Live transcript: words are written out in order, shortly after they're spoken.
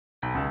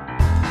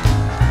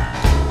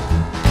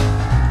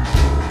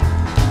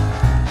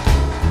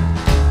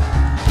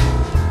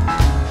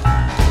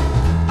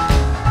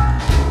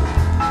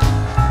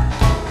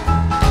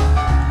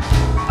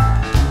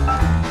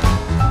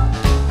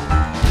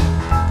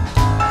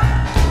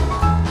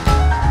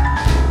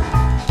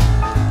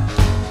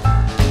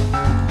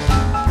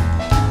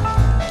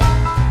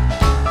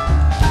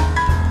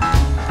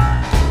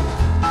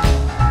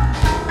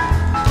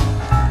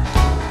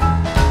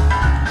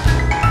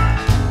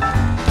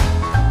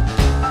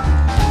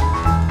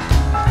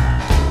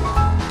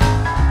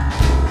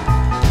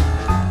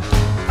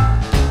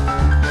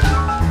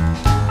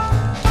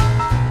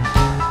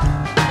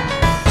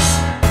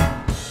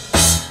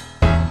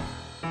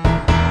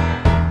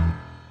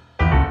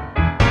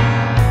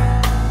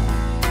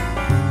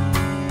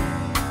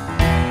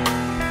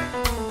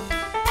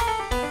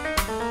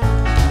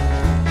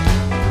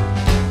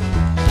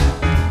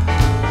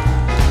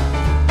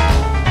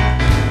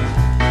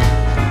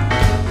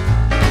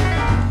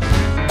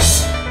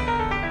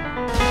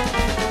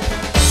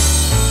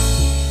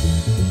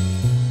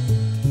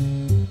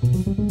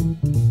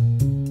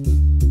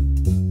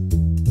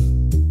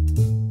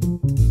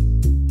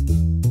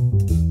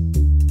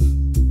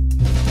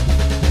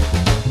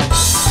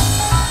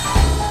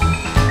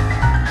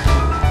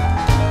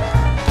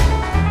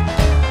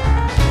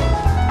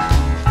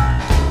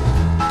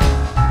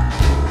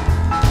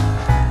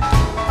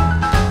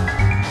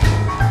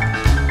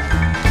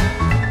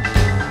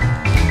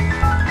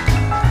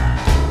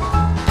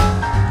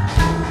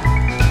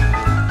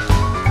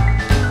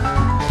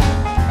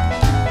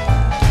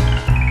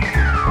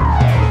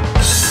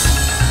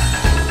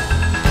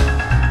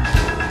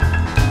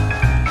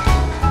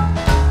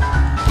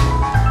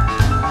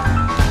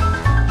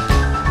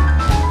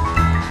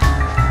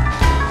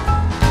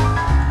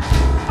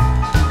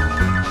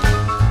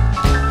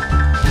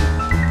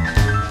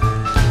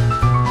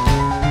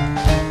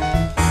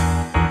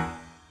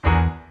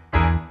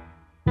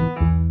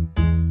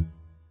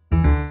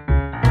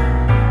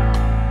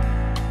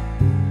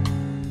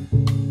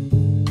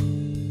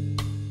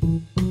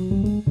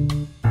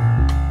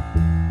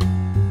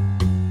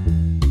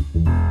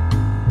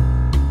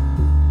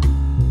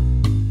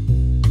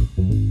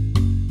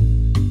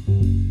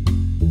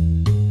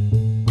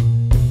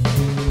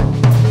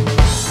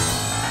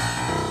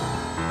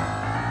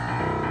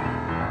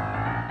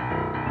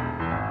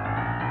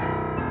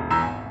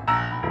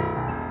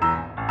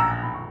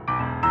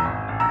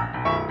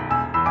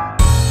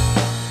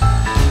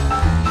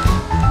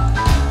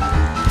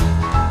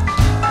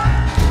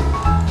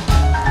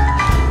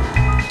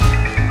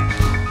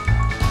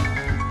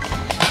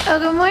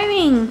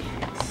morning.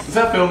 Is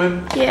that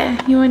filming?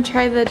 Yeah, you want to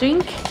try the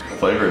drink? What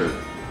flavor is it?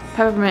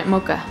 Peppermint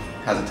mocha.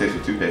 How's it taste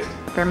with toothpaste?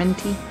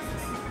 Pepperminty.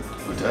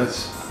 Oh, it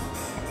does.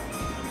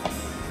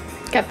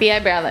 Got the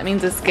eyebrow, that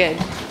means it's good.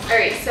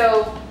 Alright,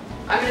 so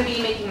I'm gonna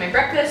be making my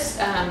breakfast.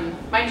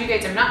 Mind you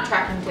guys, I'm not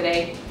tracking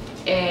today,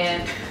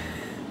 and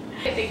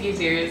I take you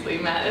seriously.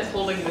 Matt is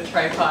holding the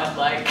tripod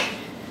like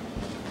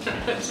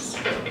it's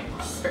just really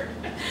hard.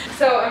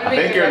 So I'm gonna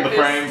make my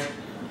breakfast.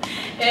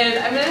 And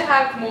I'm gonna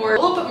have a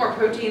little bit more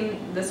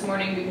protein this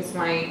morning because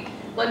my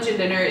lunch and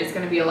dinner is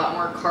gonna be a lot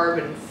more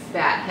carb and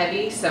fat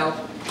heavy. So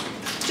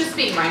just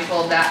being mindful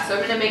of that. So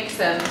I'm gonna make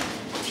some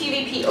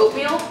TVP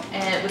oatmeal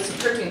and with some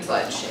protein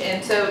sludge.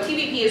 And so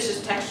TVP is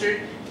just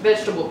textured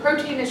vegetable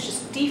protein. It's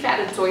just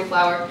defatted soy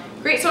flour.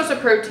 Great source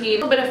of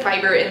protein, a little bit of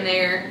fiber in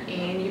there,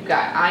 and you've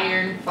got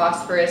iron,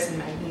 phosphorus, and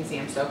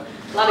magnesium. So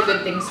a lot of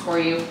good things for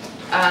you.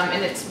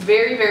 And it's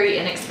very, very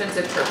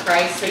inexpensive for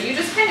price. So you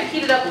just kind of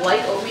heat it up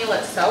like oatmeal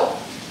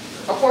itself.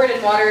 I'll pour it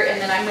in water, and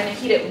then I'm going to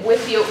heat it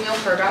with the oatmeal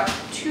for about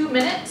 2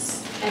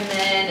 minutes, and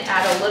then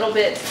add a little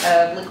bit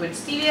of liquid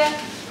stevia,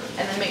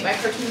 and then make my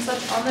protein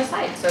sludge on the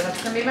side. So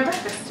that's going to be my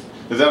breakfast.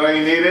 Is that what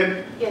you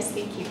needed? Yes,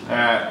 thank you. All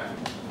right.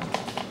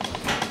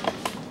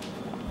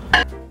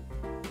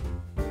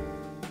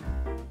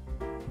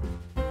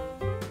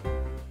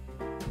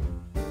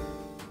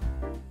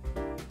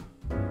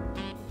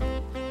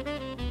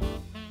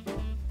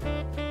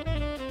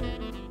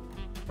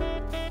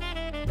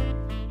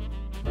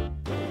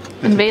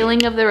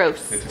 Unveiling of the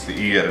roast. They took the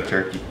E out of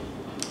turkey.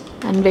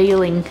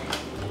 Unveiling.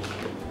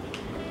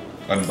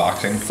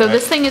 Unboxing. So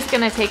this thing is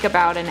gonna take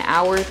about an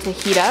hour to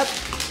heat up.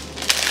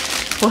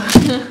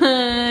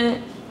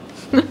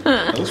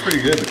 That looks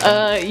pretty good.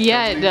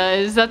 Yeah, it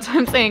does. That's what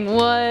I'm saying.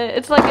 What?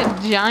 It's like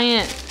a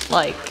giant,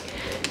 like,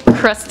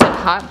 crusted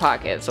Hot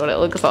Pocket is what it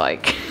looks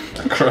like.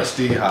 A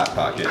crusty Hot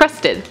Pocket.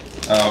 Crusted.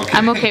 Oh, okay.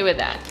 I'm okay with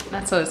that.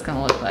 That's what it's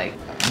gonna look like.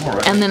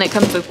 Right. And then it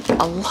comes with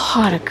a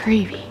lot of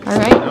gravy. All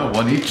right. No,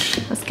 one each.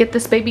 Let's get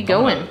this baby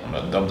going. I'm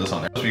gonna dump this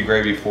on there. There's supposed to be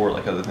gravy for it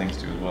like other things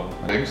do as well.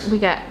 Eggs. We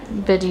got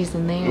veggies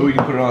in there. Oh, you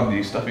can put it on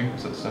the stuffing.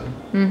 Is that the stuffing?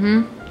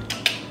 Mm-hmm.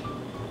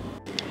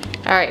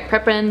 All right,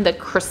 prepping the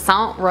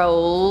croissant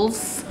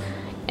rolls.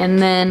 And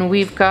then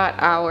we've got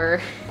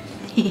our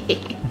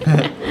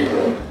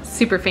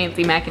super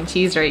fancy mac and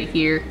cheese right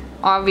here.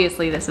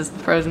 Obviously, this is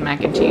frozen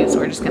mac and cheese.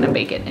 We're just gonna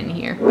bake it in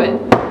here, but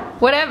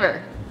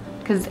whatever.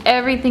 Because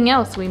everything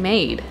else we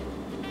made.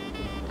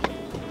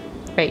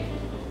 Right.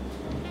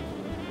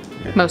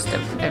 Yeah. Most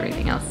of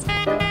everything else.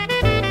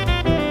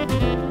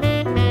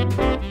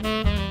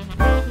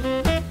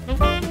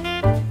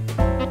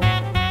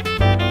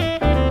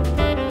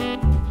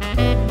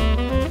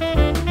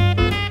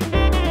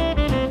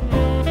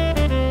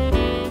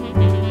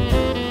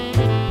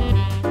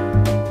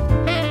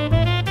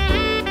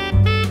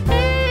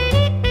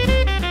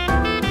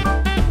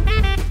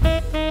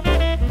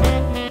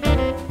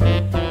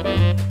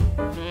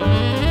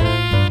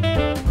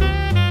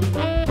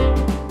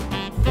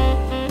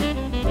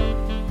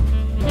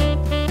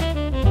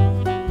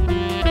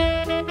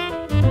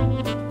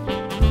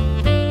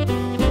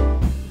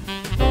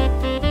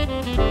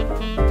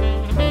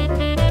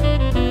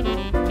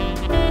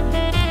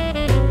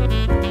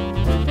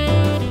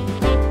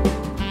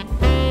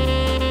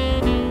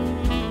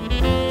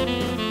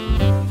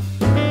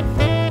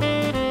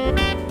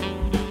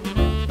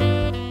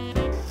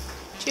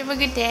 Have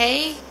a good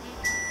day?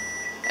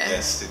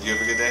 Yes. Did you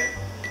have a good day?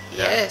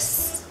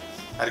 Yes.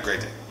 I had a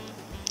great day.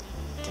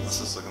 Let's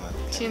just look at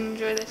that. Did you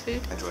enjoy the food?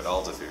 I enjoyed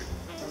all the food.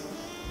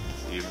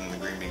 Even the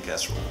green bean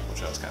casserole,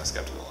 which I was kind of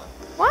skeptical on.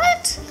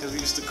 What? Because we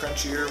used the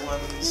crunchier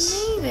ones.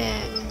 I made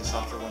it. And the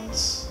softer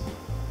ones.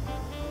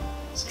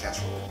 It's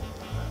casserole.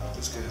 It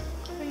was good.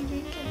 What are you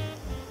drinking?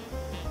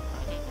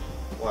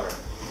 Water.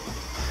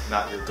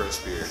 Not your gross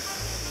beer.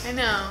 I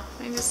know.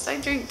 I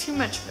drink too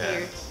much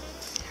beer.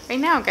 Right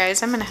now,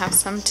 guys, I'm gonna have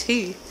some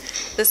tea.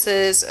 This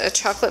is a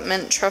chocolate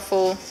mint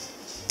truffle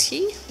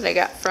tea that I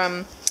got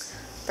from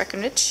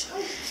Breckenridge.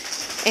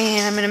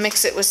 And I'm gonna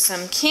mix it with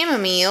some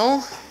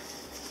chamomile,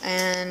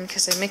 and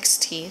because I mix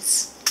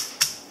teas,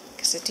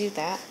 because I do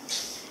that.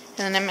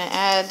 And then I'm gonna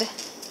add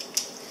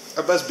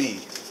A Buzz Bee.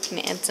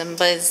 gonna add some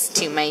buzz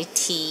to my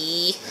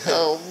tea.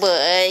 Oh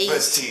boy.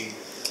 Buzz tea.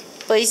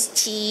 Buzz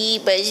tea,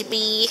 buzz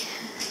bee.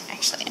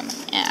 Actually, I'm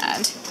gonna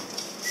add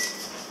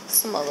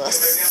some of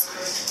this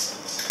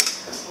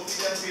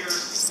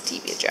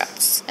stevia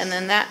drops. And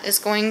then that is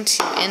going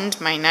to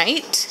end my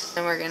night.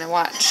 And we're gonna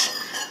watch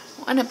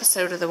one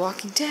episode of The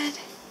Walking Dead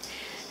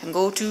and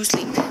go to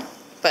sleep.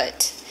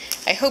 But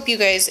I hope you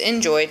guys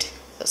enjoyed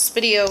this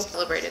video.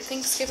 Celebrated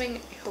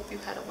Thanksgiving. I hope you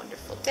had a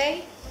wonderful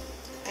day.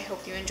 I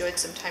hope you enjoyed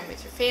some time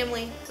with your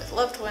family, with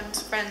loved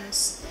ones,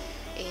 friends,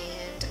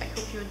 and I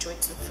hope you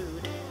enjoyed some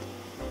food.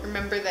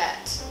 Remember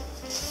that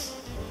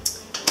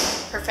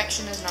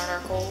perfection is not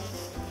our goal.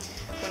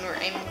 When we're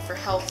aiming for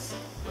health,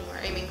 when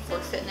we're aiming for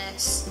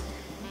fitness,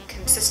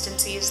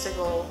 consistency is the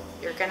goal.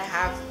 You're gonna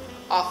have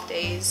off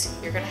days,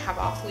 you're gonna have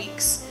off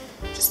weeks.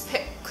 Just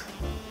pick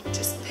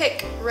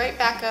right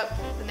back up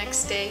the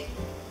next day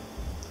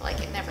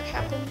like it never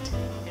happened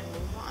and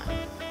move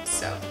on.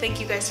 So thank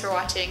you guys for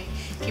watching.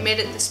 If you made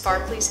it this far,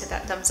 please hit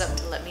that thumbs up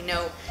to let me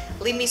know.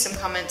 Leave me some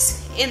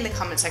comments in the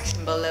comment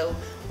section below.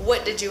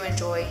 What did you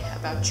enjoy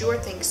about your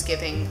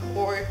Thanksgiving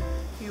or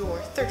your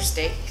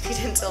Thursday if you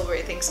didn't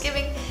celebrate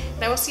Thanksgiving?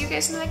 And I will see you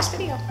guys in the next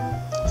video.